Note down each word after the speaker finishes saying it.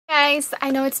guys, I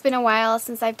know it's been a while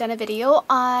since I've done a video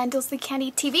on Dulce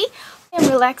Candy TV. I'm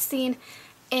relaxing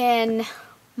in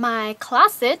my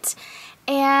closet,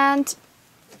 and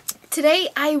today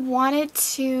I wanted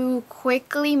to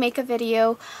quickly make a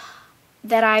video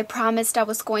that I promised I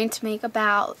was going to make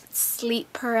about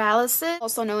sleep paralysis,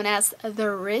 also known as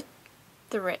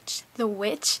the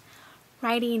witch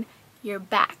riding your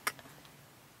back.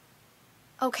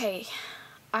 Okay,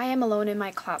 I am alone in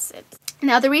my closet.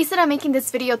 Now the reason I'm making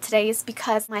this video today is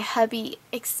because my hubby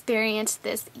experienced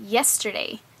this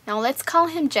yesterday. Now let's call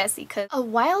him Jesse, because a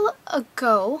while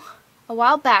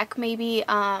back, maybe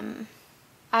I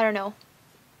don't know,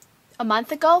 a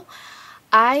month ago,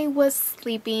 I was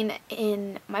sleeping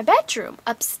in my bedroom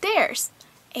upstairs,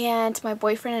 and my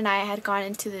boyfriend and I had gone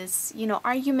into this,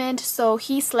 argument, so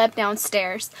he slept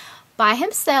downstairs by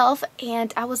himself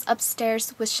and I was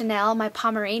upstairs with Chanel, my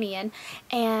Pomeranian,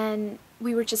 and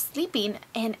we were just sleeping.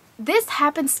 And this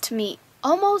happens to me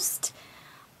almost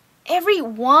every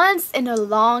once in a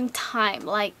long time.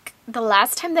 Like, the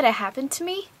last time that it happened to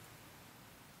me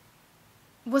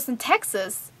was in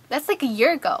Texas. That's like a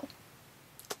year ago.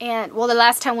 And well, the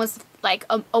last time was like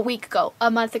a week ago,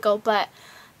 a month ago, but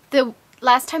the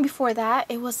last time before that,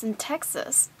 it was in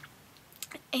Texas.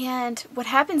 And what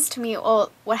happened to me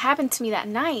that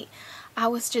night, I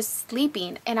was just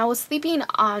sleeping, and I was sleeping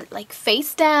on like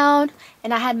face down,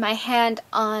 and I had my hand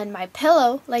on my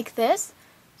pillow like this.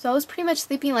 So I was pretty much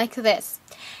sleeping like this.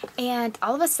 And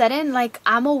all of a sudden, like,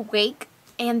 I'm awake,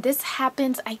 and this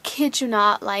happens, I kid you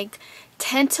not, like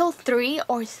 10 till 3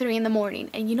 or 3 in the morning.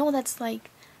 And that's like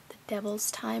the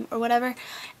devil's time or whatever.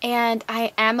 And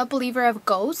I am a believer of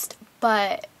ghosts,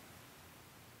 but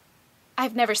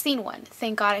I've never seen one.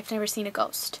 Thank God I've never seen a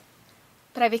ghost.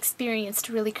 But I've experienced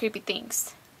really creepy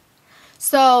things.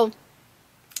 So,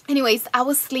 anyways, I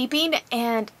was sleeping,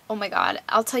 and oh my God,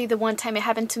 I'll tell you the one time it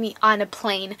happened to me on a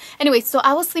plane. Anyway, so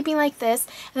I was sleeping like this,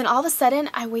 and then all of a sudden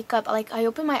I wake up, like I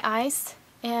open my eyes,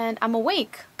 and I'm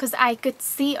awake because I could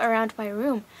see around my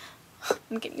room.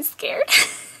 I'm getting scared.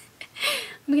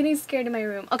 I'm getting scared in my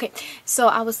room. Okay, so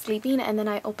I was sleeping, and then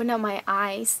I opened up my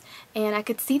eyes and I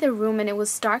could see the room, and it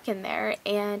was dark in there,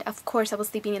 and of course I was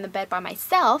sleeping in the bed by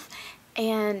myself,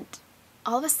 and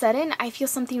all of a sudden I feel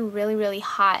something really, really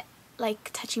hot like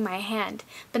touching my hand,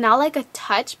 but not like a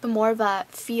touch, but more of a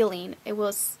feeling. It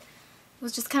was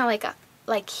just kind of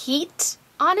like heat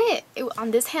on it.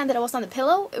 On this hand that I was on the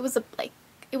pillow, it was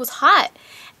hot,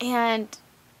 and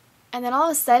then all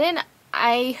of a sudden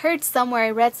I read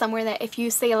somewhere that if you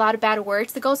say a lot of bad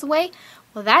words, it goes away.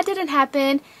 Well, that didn't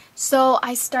happen. So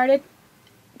I started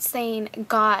saying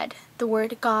God, the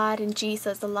word God, and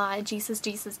Jesus a lot. Jesus,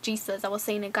 Jesus, Jesus. I was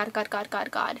saying it, God, God, God,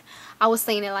 God, God. I was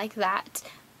saying it like that.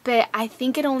 But I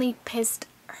think it only pissed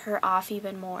her off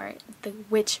even more. The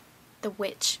witch.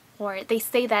 Or they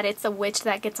say that it's a witch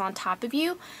that gets on top of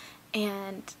you,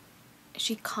 and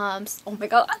she comes. Oh my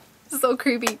God, so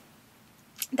creepy.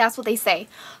 That's what they say.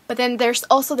 But then there's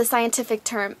also the scientific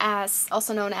term,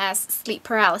 also known as sleep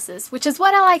paralysis, which is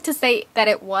what I like to say that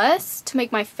it was to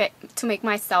make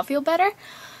myself feel better.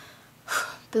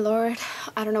 But Lord,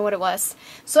 I don't know what it was.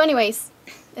 So anyways,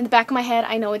 in the back of my head,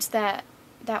 I know it's that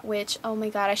witch. Oh my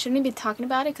God, I shouldn't even be talking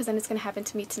about it because then it's gonna happen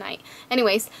to me tonight.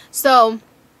 Anyways, so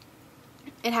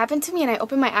it happened to me, and I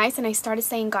opened my eyes and I started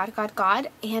saying God, God, God,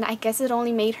 and I guess it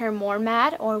only made her more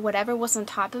mad, or whatever was on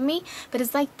top of me. But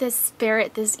it's like this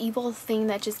spirit, this evil thing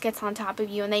that just gets on top of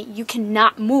you, and that you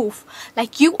cannot move.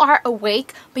 Like, you are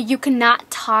awake, but you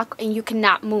cannot talk and you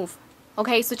cannot move.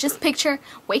 Okay, so just picture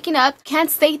waking up,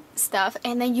 can't say stuff,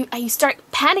 and then you start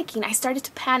panicking. I started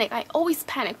to panic. I always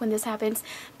panic when this happens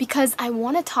because I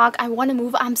want to talk, I want to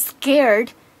move, I'm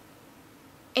scared,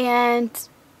 and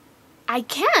I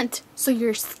can't. So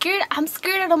you're scared. I'm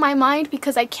scared out of my mind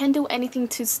because I can't do anything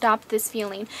to stop this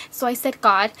feeling. So I said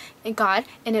God,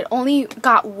 and it only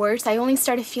got worse. I only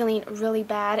started feeling really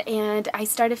bad, and I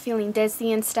started feeling dizzy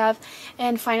and stuff.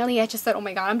 And finally I just said, oh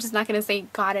my God, I'm just not gonna say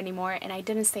God anymore. And I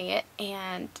didn't say it,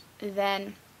 and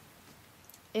then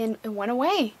it went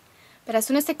away. But as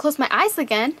soon as I closed my eyes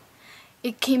again,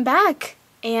 it came back,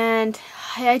 and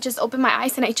I just opened my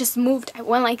eyes and I just moved. I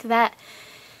went like that.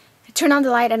 I turned on the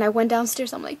light and I went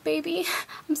downstairs. I'm like, baby,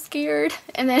 I'm scared.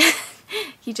 And then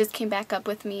he just came back up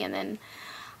with me, and then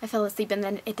I fell asleep, and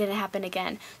then it didn't happen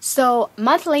again. So a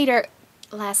month later,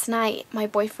 last night, my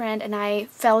boyfriend and I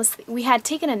fell asleep. We had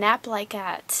taken a nap like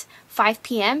at 5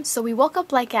 p.m. So we woke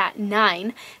up like at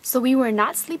 9. So we were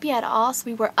not sleepy at all. So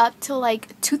we were up till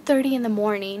like 2:30 in the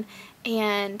morning,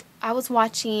 and I was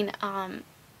watching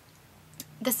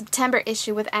the September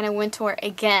issue with Anna Wintour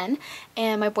again,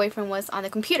 and my boyfriend was on the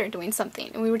computer doing something,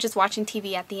 and we were just watching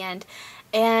TV at the end,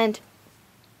 and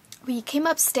we came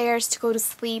upstairs to go to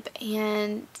sleep,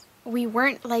 and we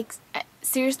weren't like,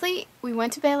 seriously, we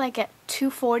went to bed like at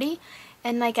 2:40,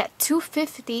 and like at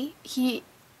 2:50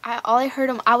 all I heard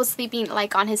him, I was sleeping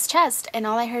like on his chest, and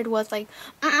all I heard was like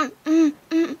and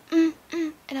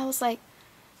I was like,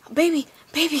 baby,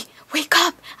 wake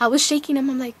up. I was shaking him.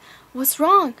 I'm like, what's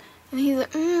wrong? And he's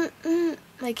like,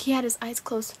 like he had his eyes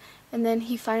closed. And then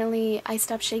I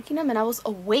stopped shaking him, and I was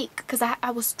awake because I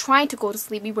was trying to go to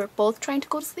sleep. We were both trying to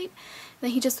go to sleep.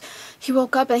 And then he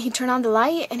woke up, and he turned on the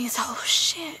light, and he's like, oh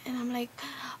shit. And I'm like,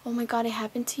 oh my god, it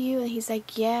happened to you? And he's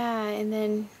like, yeah. And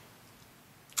then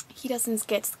he doesn't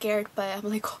get scared, but I'm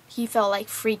like, he felt like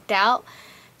freaked out.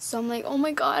 So I'm like, oh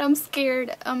my god, I'm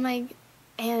scared. I'm like,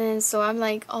 and so I'm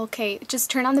like, okay, just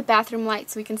turn on the bathroom light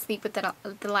so we can sleep with the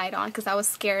light on, because I was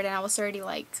scared, and I was already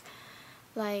like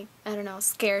I don't know,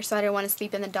 scared, so I didn't want to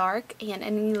sleep in the dark, and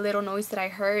any little noise that I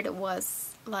heard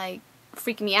was like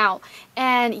freaking me out.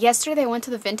 And yesterday I went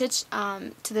to the vintage,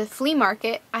 to the flea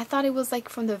market. I thought it was like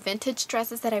from the vintage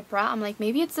dresses that I brought. I'm like,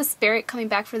 maybe it's the spirit coming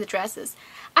back for the dresses.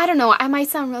 I don't know, I might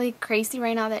sound really crazy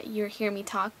right now that you're hearing me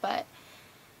talk, but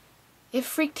it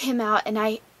freaked him out, and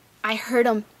I heard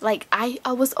him, like, I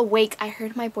was awake. I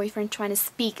heard my boyfriend trying to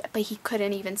speak, but he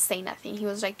couldn't even say nothing. He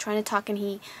was like trying to talk, and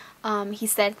he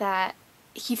said that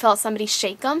he felt somebody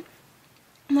shake him.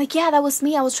 I'm like, yeah, that was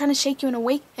me. I was trying to shake you and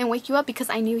wake you up, because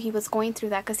I knew he was going through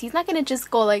that, because he's not gonna just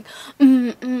go like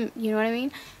you know what I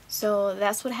mean? So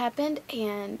that's what happened,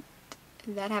 and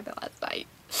that happened last night.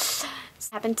 It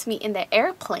happened to me in the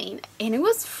airplane, and it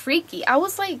was freaky. I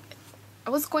was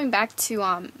going back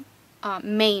to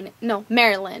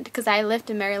Maryland, because I lived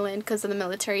in Maryland because of the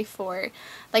military for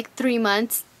like 3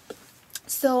 months.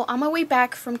 So on my way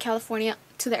back from California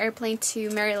to the airplane to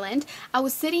Maryland, I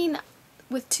was sitting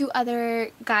with 2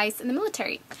 other guys in the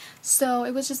military. So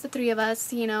it was just the 3 of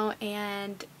us, you know,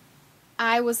 and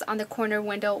I was on the corner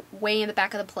window way in the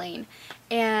back of the plane.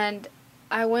 And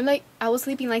I was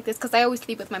sleeping like this, because I always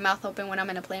sleep with my mouth open when I'm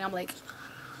in a plane. I'm like,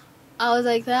 I was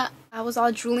like that. I was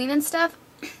all drooling and stuff.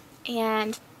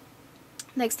 And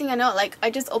next thing I know, like, I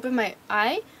just opened my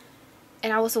eye,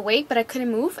 and I was awake, but I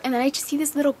couldn't move. And then I just see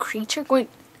this little creature going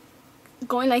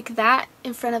like that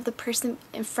in front of the person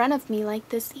in front of me, like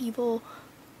this evil,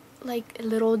 like,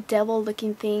 little devil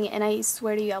looking thing. And I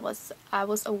swear to you, I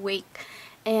was awake,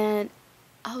 and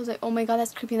I was like, oh my god,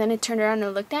 that's creepy. And then it turned around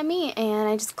and looked at me, and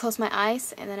I just closed my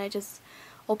eyes, and then I just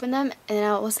opened them, and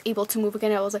I was able to move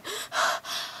again. I was like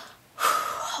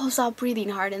I was all breathing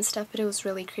hard and stuff, but it was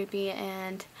really creepy,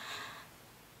 and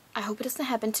I hope it doesn't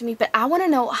happen to me. But I want to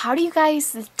know, how do you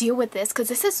guys deal with this? Because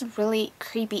this is really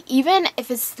creepy. Even if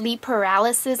it's sleep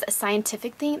paralysis, a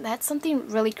scientific thing, that's something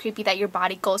really creepy that your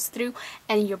body goes through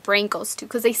and your brain goes through.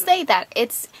 Because they say that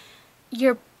it's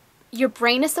your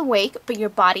brain is awake, but your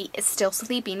body is still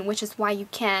sleeping, which is why you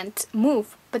can't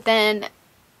move. But then,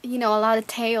 you know, a lot of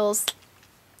tales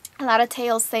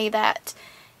say that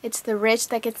it's the rich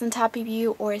that gets on top of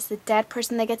you, or it's the dead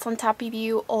person that gets on top of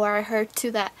you, or I heard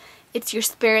too that it's your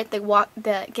spirit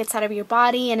that gets out of your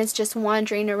body and it's just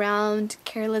wandering around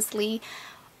carelessly.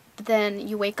 But then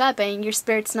you wake up and your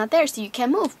spirit's not there, so you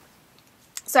can't move.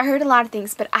 So I heard a lot of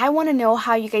things, but I want to know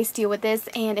how you guys deal with this,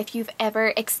 and if you've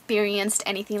ever experienced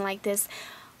anything like this.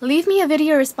 Leave me a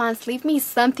video response, leave me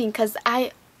something, because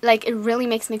it really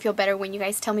makes me feel better when you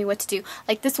guys tell me what to do.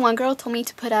 Like, this one girl told me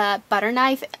to put a butter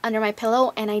knife under my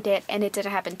pillow, and I did, and it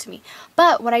didn't happen to me.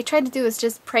 But what I tried to do is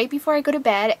just pray before I go to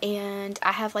bed, and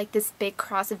I have like this big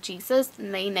cross of Jesus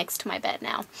laying next to my bed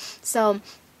now. So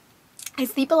I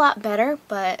sleep a lot better,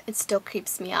 but it still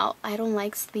creeps me out. I don't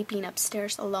like sleeping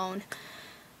upstairs alone.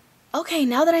 Okay,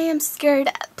 now that I am scared,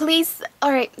 please,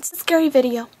 alright, it's a scary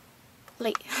video.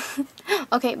 Late.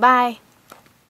 Okay, bye.